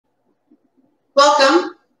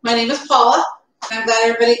Welcome. My name is Paula. I'm glad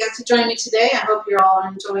everybody got to join me today. I hope you're all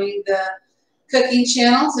enjoying the cooking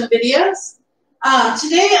channels and videos.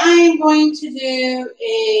 Today I am going to do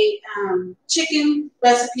a chicken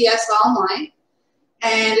recipe I saw online,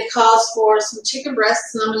 and it calls for some chicken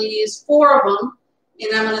breasts, and I'm going to use 4 of them,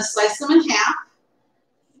 and I'm going to slice them in half,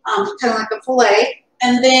 kind of like a fillet,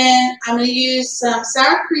 and then I'm going to use some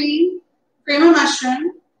sour cream, cream of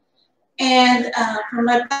mushroom, and for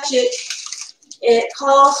my budget, it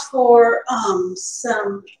calls for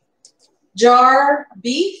some jar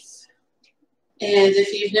beef, and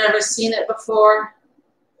if you've never seen it before,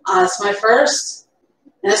 it's my first,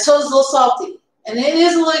 and it's told it's a little salty, and it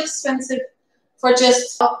is a little expensive for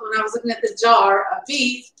just, when I was looking at the jar of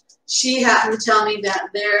beef, she happened to tell me that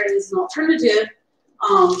there is an alternative,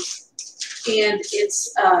 and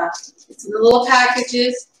it's in the little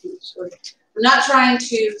packages. I'm not trying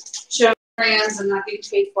to show brands, I'm not getting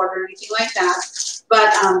paid for it or anything like that,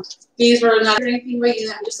 but these were not anything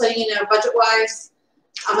regular. I'm just letting you know, budget-wise,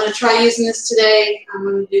 I'm going to try using this today. I'm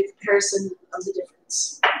going to do a comparison of the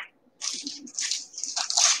difference.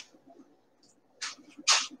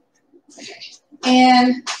 Okay,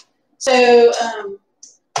 and so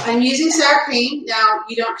I'm using sour cream. Now,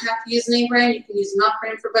 you don't have to use the name brand. You can use an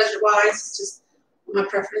off-brand for budget-wise. It's just my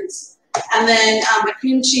preference. And then my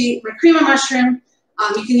cream of mushroom.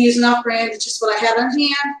 You can use an off-brand. It's just what I had on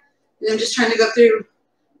hand. And I'm just trying to go through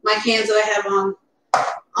my cans that I have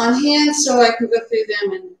on hand so I can go through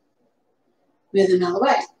them and move them out of the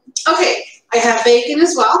way. Okay, I have bacon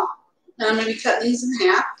as well. And I'm going to be cutting these in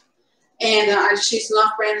half. And I just used an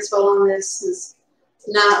off-brand as well on this. It's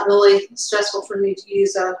not really stressful for me to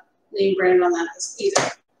use a name brand on that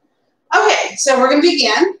either. Okay, so we're going to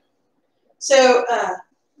begin. So I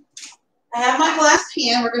have my glass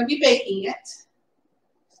pan. We're going to be baking it.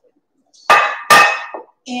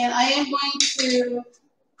 And I am going to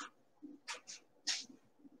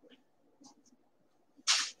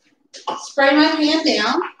spray my pan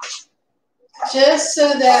down just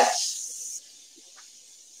so that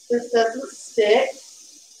this doesn't stick.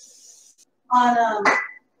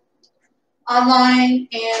 Online,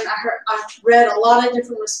 and I read a lot of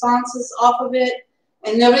different responses off of it,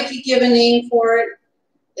 and nobody could give a name for it.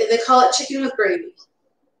 They call it chicken with gravy.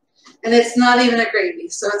 And it's not even a gravy,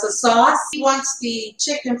 so it's a sauce. He wants the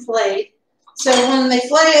chicken filleted. So when they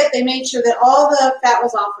fillet it, they made sure that all the fat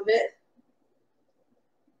was off of it.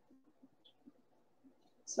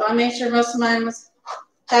 So I made sure most of mine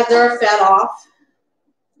had their fat off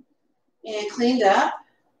and cleaned up.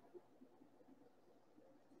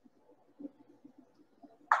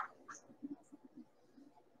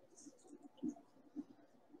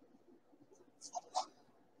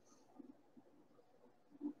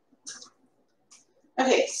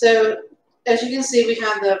 Okay, so as you can see, we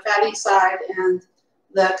have the fatty side and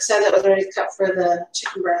the side that was already cut for the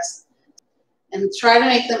chicken breast. And try to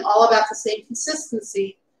make them all about the same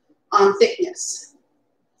consistency on thickness.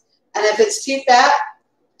 And if it's too fat,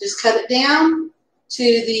 just cut it down to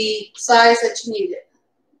the size that you need it.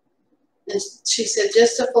 And she said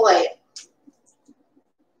just to fillet it.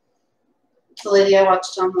 The lady I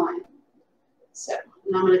watched online. So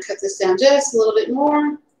and I'm going to cut this down just a little bit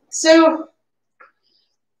more. So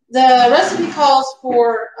the recipe calls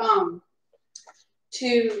for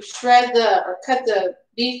to shred or cut the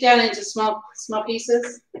beef down into small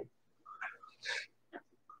pieces. And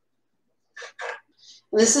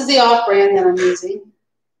this is the off-brand that I'm using.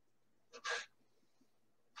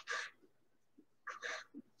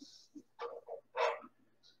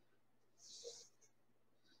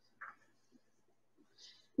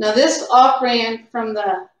 Now this off-brand from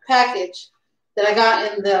the package that I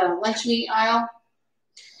got in the lunch meat aisle,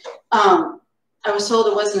 I was told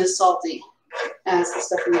it wasn't as salty as the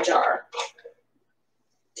stuff in the jar.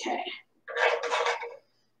 Okay.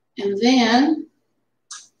 And then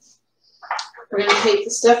we're going to take the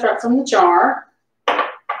stuff out from the jar. I'll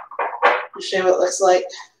show you what it looks like.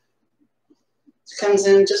 It comes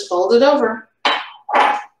in just folded over.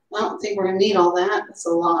 I don't think we're going to need all that. That's a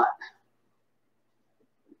lot.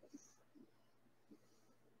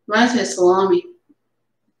 Reminds me of salami.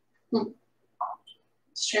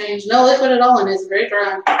 Strange. No liquid at all in it. It's very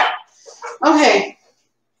dry. Okay.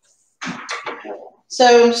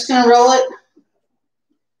 So I'm just going to roll it.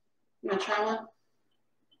 I'm going to try one.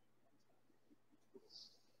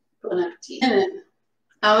 Put an appetit in it.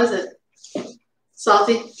 How is it?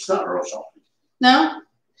 Salty? It's not real salty. No?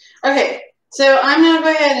 Okay. So I'm going to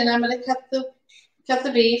go ahead and I'm going to cut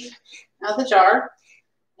the beef out of the jar.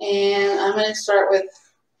 And I'm going to start with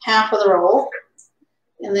half of the roll.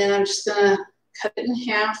 And then I'm just going to cut it in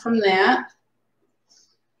half from that.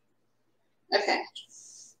 Okay.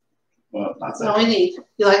 That's all we need.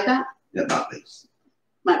 You like that? Yeah, not these.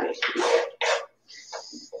 Might be.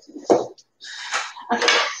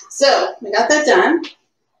 Okay, so we got that done.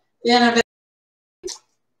 Then I'm going to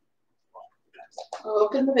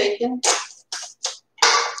open the bacon.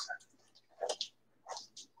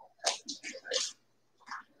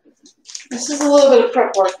 This is a little bit of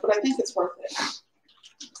prep work, but I think it's worth it.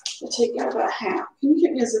 I'll take out about half. Can you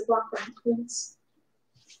get me a Ziploc bag, please?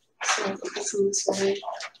 So I can put some this away.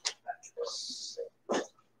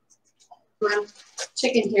 My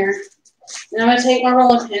chicken here. And I'm going to take my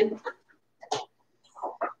rolling pin.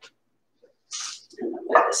 And I'll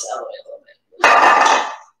move this out of the way a little bit.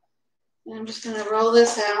 And I'm just going to roll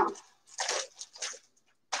this out.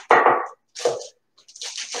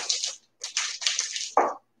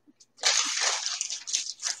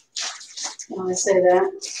 When I say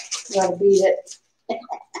that, you gotta beat it. Okay.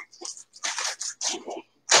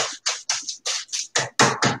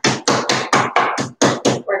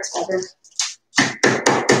 Works better.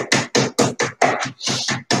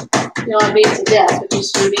 You don't want to beat it to death, but you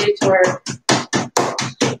just want to beat it to where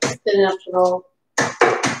it's thin enough to roll.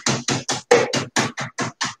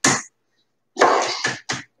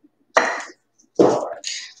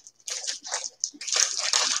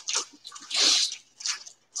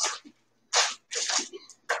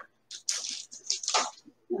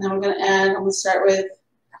 And then we're going to add, I'm going to start with,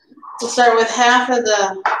 we'll start with half of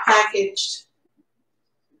the packaged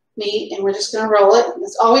meat, and we're just going to roll it.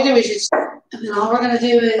 That's all we do is just, and then all we're going to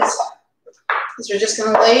do is we're just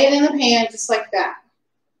going to lay it in the pan just like that.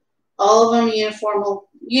 All of them uniformal.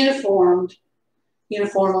 They're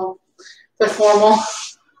formal.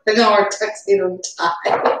 They're going to wear tuxedo and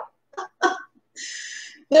tie.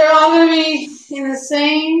 They're all going to be in the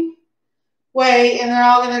same way, and they're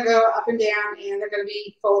all going to go up and down, and they're going to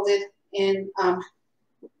be folded and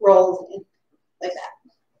rolled in like that.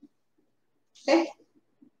 Okay?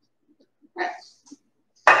 All right.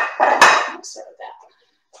 I'll start with that.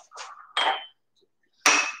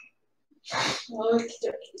 Okie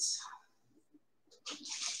dokies.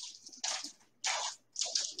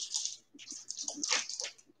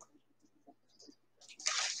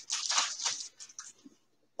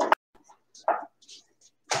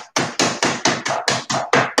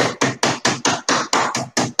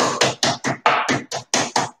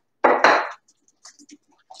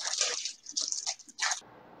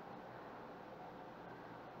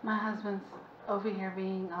 My husband's over here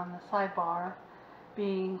being on the sidebar,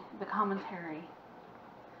 being the commentary.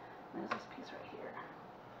 There's this piece right here.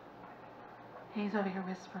 He's over here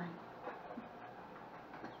whispering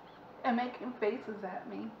and making faces at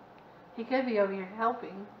me. He could be over here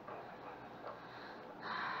helping.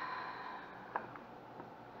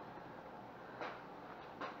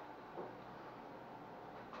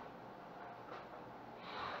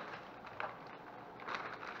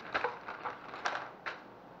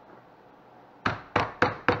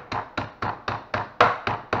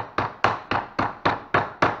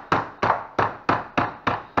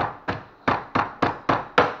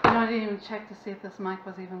 I didn't even check to see if this mic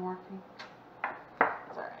was even working.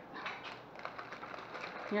 It's alright.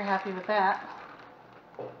 You're happy with that.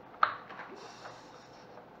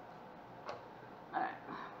 Alright.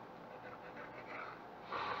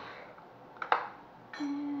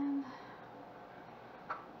 And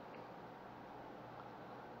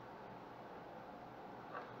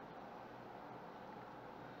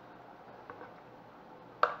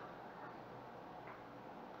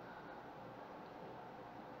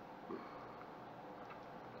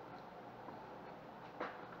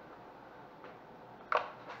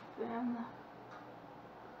then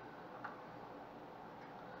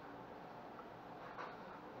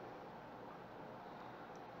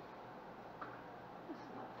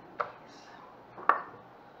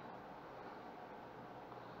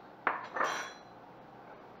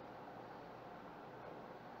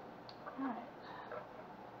alright.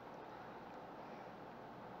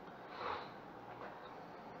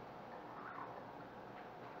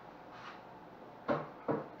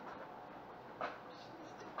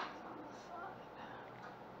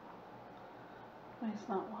 It's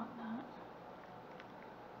not wanting that.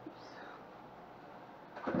 Oops.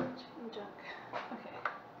 Chicken junk. Okay.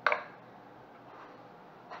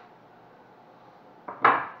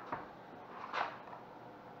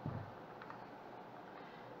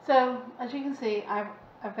 So as you can see, I've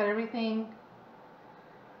got everything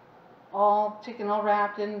chicken all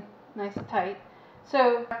wrapped in nice and tight. So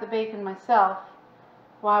I wrapped the bacon myself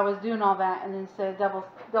while I was doing all that, and instead of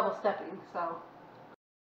double stepping. So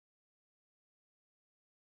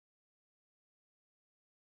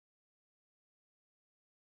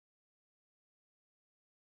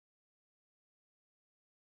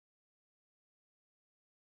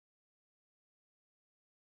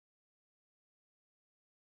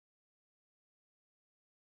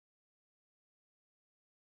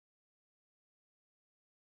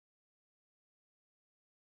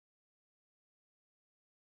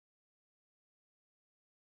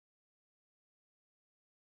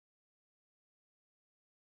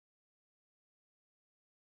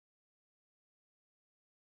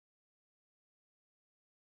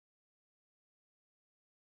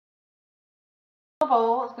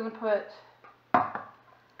bowl is going to put,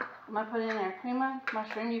 I'm going to put in there cream of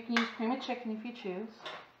mushroom. You can use cream of chicken if you choose.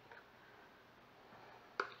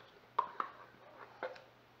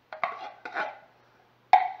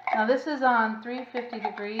 Now this is on 350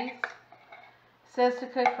 degrees. It says to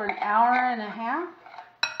cook for an hour and a half.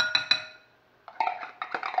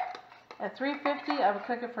 At 350, I would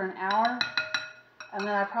cook it for an hour, and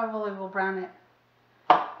then I probably will brown it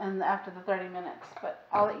after the 30 minutes, but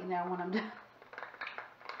I'll let you know when I'm done.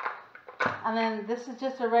 And then this is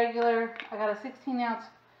just a regular, I got a 16-ounce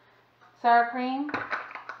sour cream,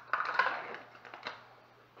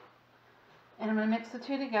 and I'm going to mix the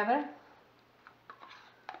two together.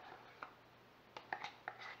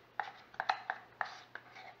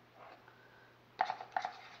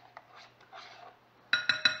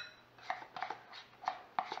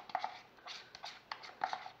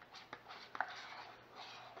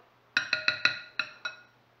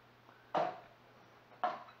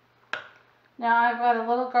 Now I've got a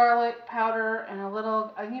little garlic powder and a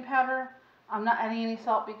little onion powder. I'm not adding any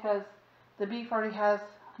salt because the beef already has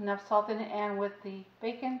enough salt in it, and with the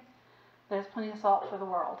bacon, there's plenty of salt for the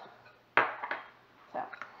world. So,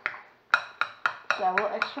 got a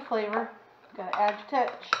little extra flavor. Got to add your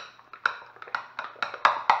touch.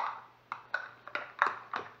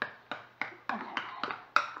 Okay.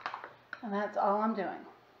 And that's all I'm doing.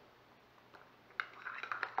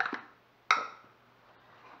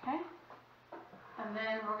 Okay. And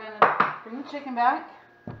then we're going to bring the chicken back.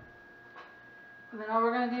 And then all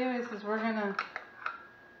we're going to do is we're going to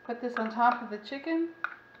put this on top of the chicken.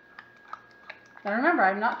 Now remember,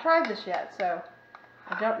 I've not tried this yet, so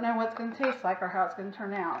I don't know what it's going to taste like or how it's going to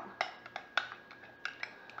turn out.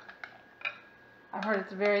 I've heard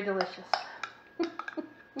it's very delicious. You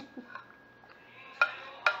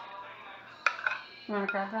want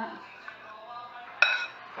to grab that?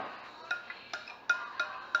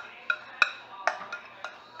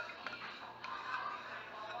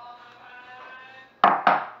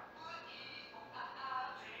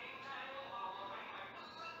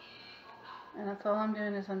 And that's all I'm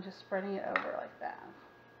doing is I'm just spreading it over like that.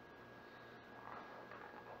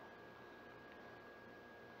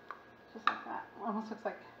 Just like that. Almost looks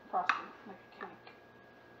like frosting, like a cake.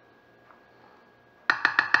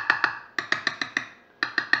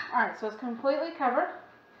 Alright, so it's completely covered.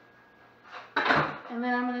 And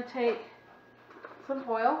then I'm going to take some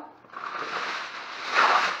foil.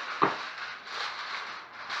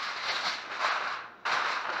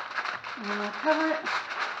 And I'm going to cover it.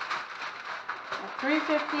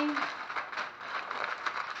 350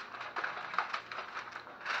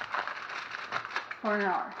 for an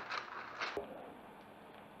hour.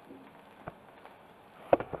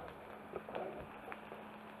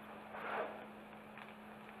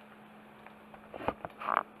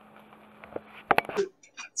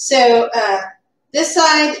 So this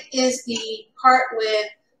side is the part with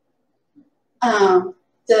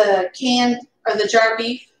the canned or the jar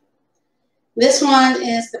beef. This one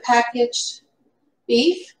is the packaged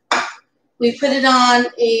beef. We put it on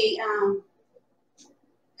a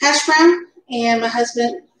hash brown, and my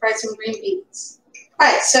husband fried some green beans.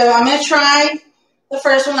 Alright, so I'm going to try the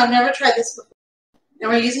first one. I've never tried this before.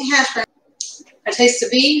 And we're using hash brown. I taste the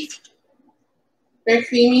beef. Very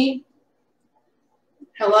creamy.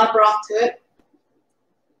 Had a lot of broth to it.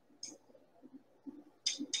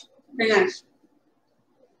 Very nice.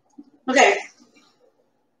 Okay.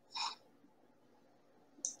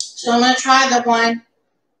 So I'm going to try the one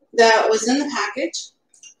that was in the package.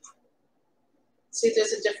 See if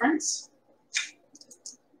there's a difference.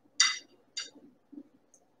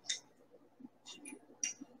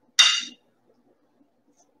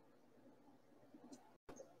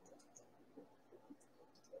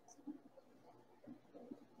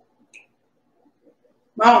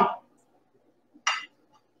 Wow.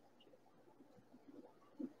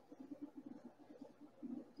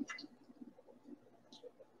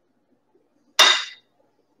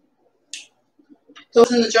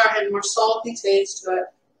 Those in the jar had more salty taste to it.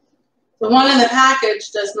 The one in the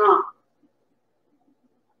package does not.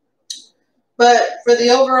 But for the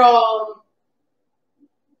overall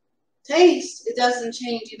taste, it doesn't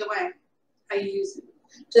change either way how you use it.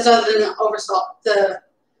 Just other than the oversalt.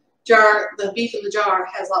 The beef in the jar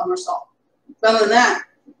has a lot more salt. But other than that,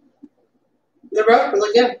 they're both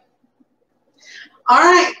really good. All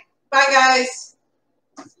right. Bye, guys.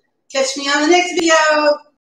 Catch me on the next video.